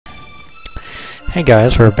Hey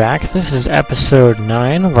guys, we're back. This is episode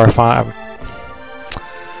 9 of our 5...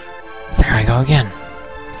 There I go again.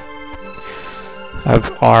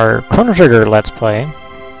 Of our Chrono Trigger Let's Play.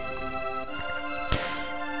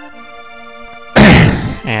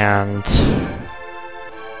 And...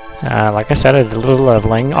 like I said, I did a little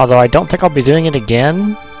leveling, although I don't think I'll be doing it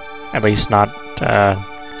again. At least not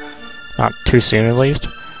too soon, at least.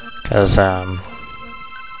 Because,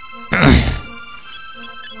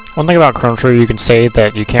 one thing about Chrono Trigger you can say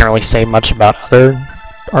that you can't really say much about other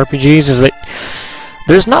RPGs is that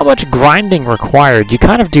there's not much grinding required. You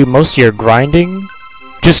kind of do most of your grinding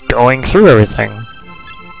just going through everything.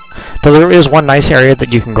 Though there is one nice area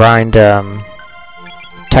that you can grind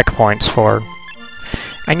tech points for.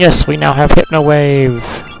 And yes, we now have Hypno Wave.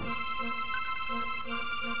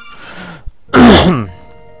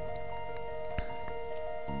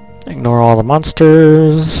 Ignore all the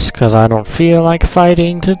monsters, because I don't feel like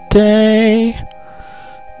fighting today.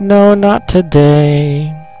 No, not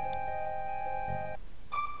today.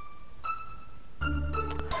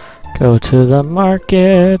 Go to the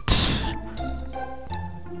market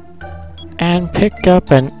and pick up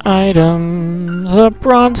an item. The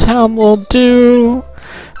bronze helm will do,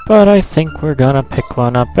 but I think we're gonna pick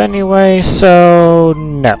one up anyway, so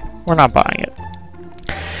no, we're not buying it.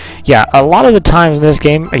 Yeah, a lot of the times in this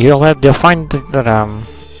game, you'll find that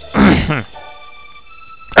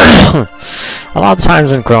a lot of the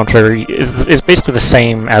times in Chrono Trigger is basically the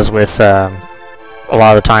same as with a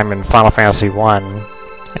lot of the time in Final Fantasy 1,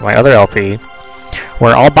 in my other LP,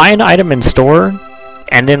 where I'll buy an item in store,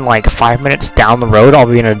 and then like 5 minutes down the road, I'll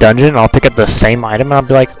be in a dungeon and I'll pick up the same item, and I'll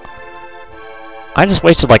be like, I just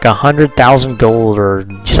wasted like 100,000 gold or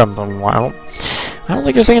something. I don't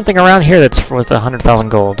think there's anything around here that's worth 100,000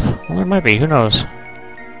 gold. Well, there might be. Who knows?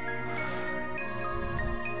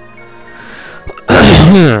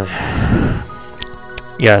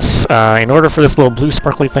 Yes, in order for this little blue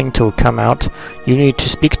sparkly thing to come out, you need to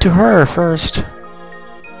speak to her first.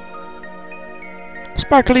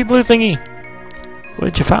 Sparkly blue thingy!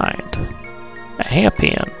 What'd you find? A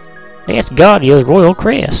hairpin. That's Guardia's royal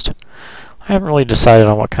crest. I haven't really decided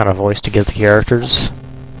on what kind of voice to give the characters.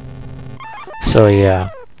 So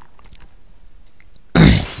yeah.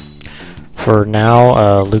 For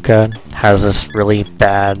now, Luca has this really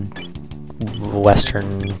bad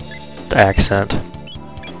Western accent.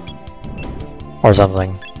 Or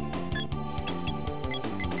something.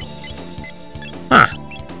 Huh.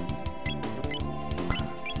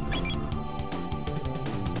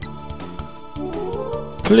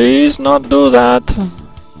 Please not do that.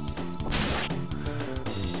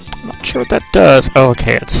 Not sure what that does. Oh,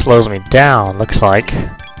 okay, it slows me down, looks like.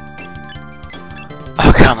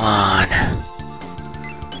 Oh, come on.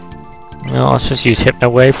 Well, let's just use Hypno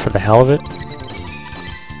Wave for the hell of it.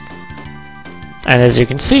 And as you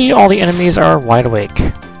can see, all the enemies are wide awake.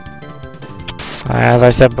 As I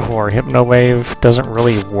said before, Hypno Wave doesn't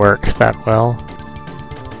really work that well.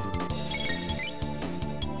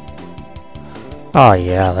 Oh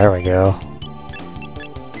yeah, there we go.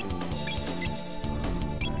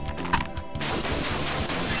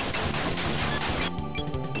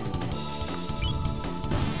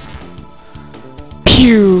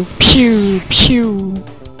 Pew, pew, pew.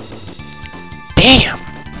 Damn!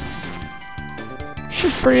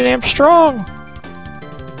 She's pretty damn strong.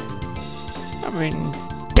 I mean,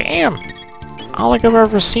 damn. I don't think I've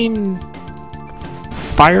ever seen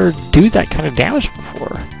fire do that kind of damage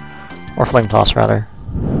before. Or flame toss, rather.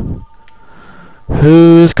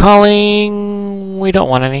 Who's calling? We don't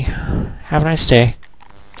want any. Have a nice day.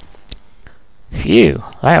 Phew,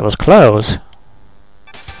 that was close.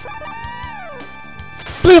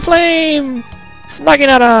 Blue flame!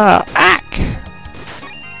 Naginata! Ack!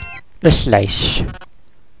 The slice.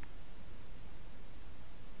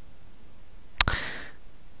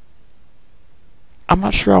 I'm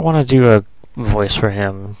not sure I want to do a voice for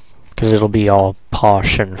him, because it'll be all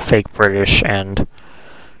posh and fake British, and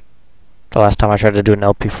the last time I tried to do an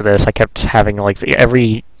LP for this, I kept having like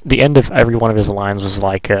the end of every one of his lines was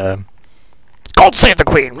like God save the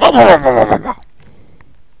Queen! Blah, blah, blah, blah, blah.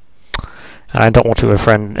 And I don't want to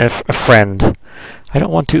I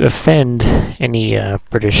don't want to offend any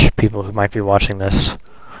British people who might be watching this,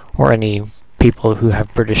 or any people who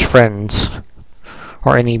have British friends,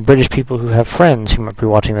 or any British people who have friends who might be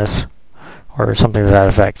watching this, or something to that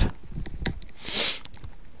effect.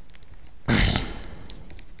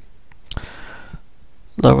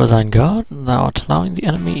 Lower thine guard, thou art allowing the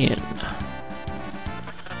enemy in.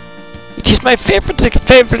 It is my favoritist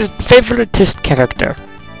character.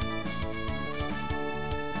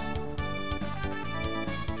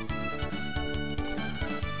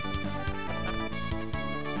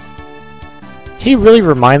 He really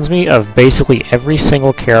reminds me of basically every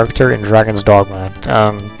single character in Dragon's Dogma.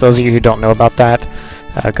 Those of you who don't know about that,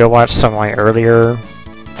 go watch some of my earlier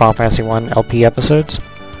Final Fantasy 1 LP episodes.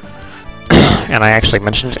 And I actually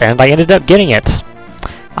mentioned it, and I ended up getting it.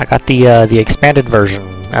 I got the expanded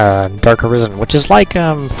version, Dark Arisen, which is like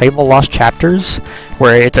Fable Lost Chapters,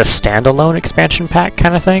 where it's a standalone expansion pack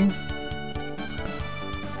kind of thing.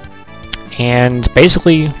 And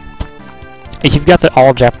basically, if you've got the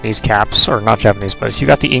all Japanese caps, or not Japanese, but if you've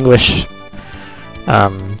got the English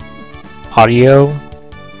audio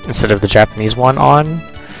instead of the Japanese one on,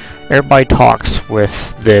 everybody talks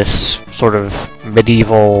with this sort of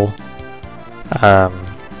medieval,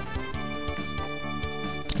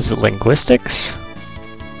 is it linguistics?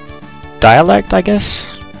 Dialect, I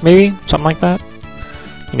guess? Maybe? Something like that?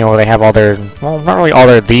 You know, where they have all their, well, not really all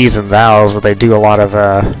their these and thous, but they do a lot of,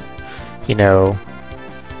 you know,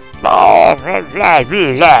 that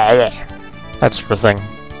sort of thing.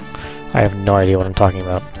 I have no idea what I'm talking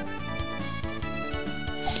about.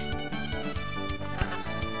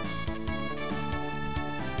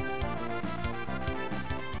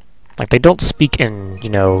 Like, they don't speak in, you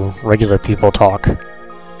know, regular people talk.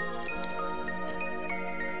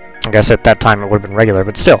 I guess at that time it would have been regular,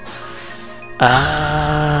 but still.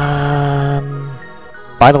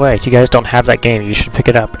 By the way, if you guys don't have that game, you should pick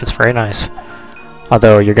it up. It's very nice.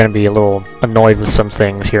 Although you're going to be a little annoyed with some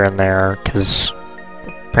things here and there, because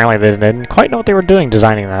apparently they didn't quite know what they were doing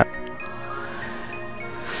designing that.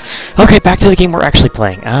 Okay, back to the game we're actually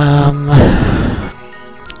playing.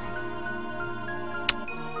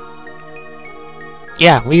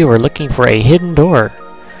 Yeah, we were looking for a hidden door.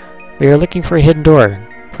 We were looking for a hidden door.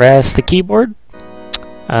 Press the keyboard.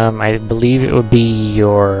 I believe it would be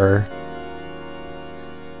your...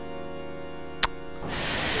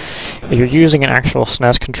 If you're using an actual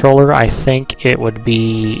SNES controller, I think it would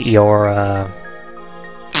be your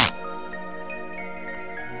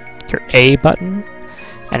A button.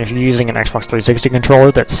 And if you're using an Xbox 360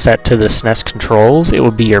 controller that's set to the SNES controls, it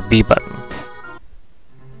would be your B button.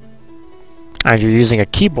 And if you're using a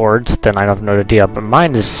keyboard, then I don't have no idea, but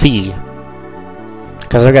mine is C.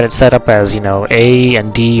 Because I've got it set up as, you know, A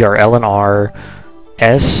and D are L and R,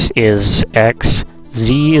 S is X,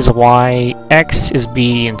 Z is Y, X is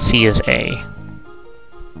B, and C is A.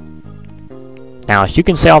 Now, if you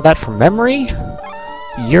can say all that from memory,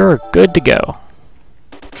 you're good to go.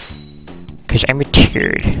 Because I'm a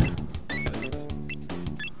turd.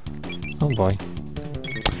 Oh boy.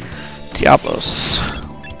 Diablos.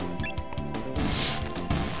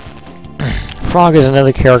 Frog is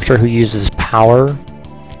another character who uses power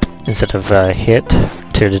instead of hit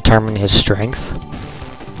to determine his strength.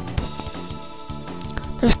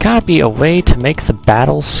 There's gotta be a way to make the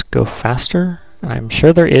battles go faster, and I'm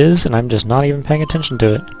sure there is, and I'm just not even paying attention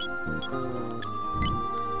to it.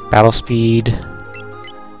 Battle speed.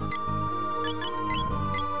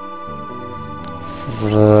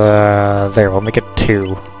 There, we'll make it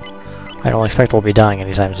 2. I don't expect we'll be dying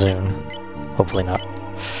anytime soon. Hopefully not.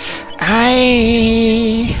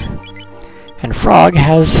 And Frog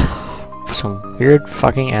has some weird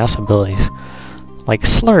fucking ass abilities. Like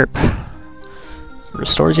Slurp.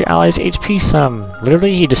 Restores your allies' HP some.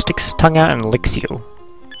 Literally, he just sticks his tongue out and licks you.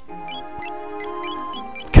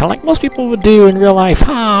 Kinda like most people would do in real life.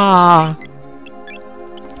 Ha!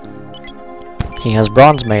 He has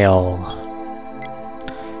Bronze Mail.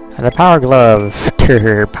 And a Power Glove.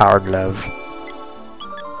 Power Glove.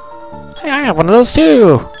 Hey, I have one of those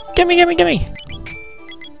too! Gimme, gimme, gimme!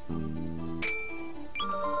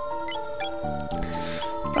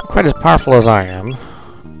 Not quite as powerful as I am,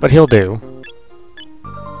 but he'll do.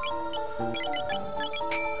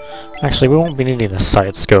 Actually, we won't be needing the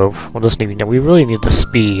sight scope. We'll just need. We really need the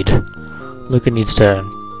speed. Luca needs to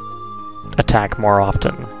attack more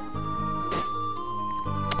often.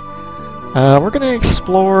 We're gonna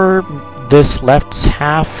explore this left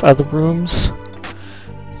half of the rooms,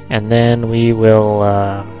 and then we will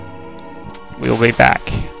be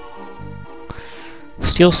back.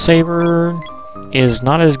 Steel Saber is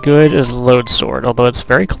not as good as the Load Sword, although it's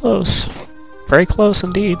very close. Very close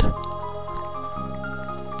indeed.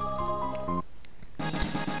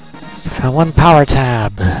 You found one power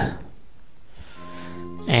tab.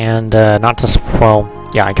 And not to spoil,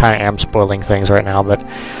 yeah, I kind of am spoiling things right now, but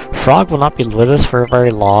Frog will not be with us for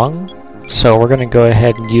very long, so we're going to go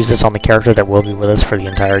ahead and use this on the character that will be with us for the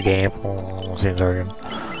entire game. Almost the entire game.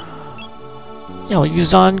 Yeah, we'll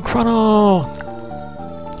use it on Chrono!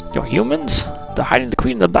 You're humans? They're hiding the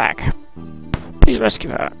queen in the back. Please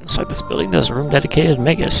rescue her. Inside this building there's a room dedicated to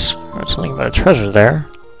Magus. I heard something about a treasure there.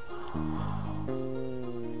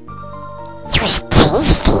 You're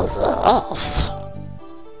tasty, yes.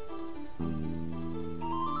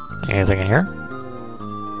 Anything in here?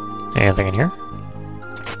 Anything in here?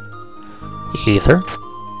 Ether.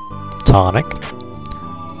 Tonic.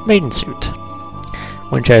 Maiden suit.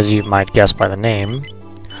 Which, as you might guess by the name,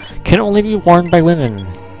 can only be worn by women.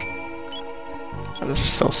 That is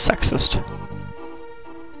so sexist.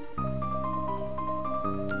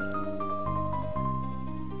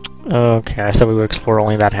 Okay, I said we would explore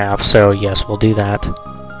only that half, so yes, we'll do that.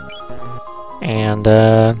 And,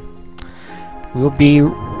 we'll be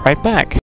right back.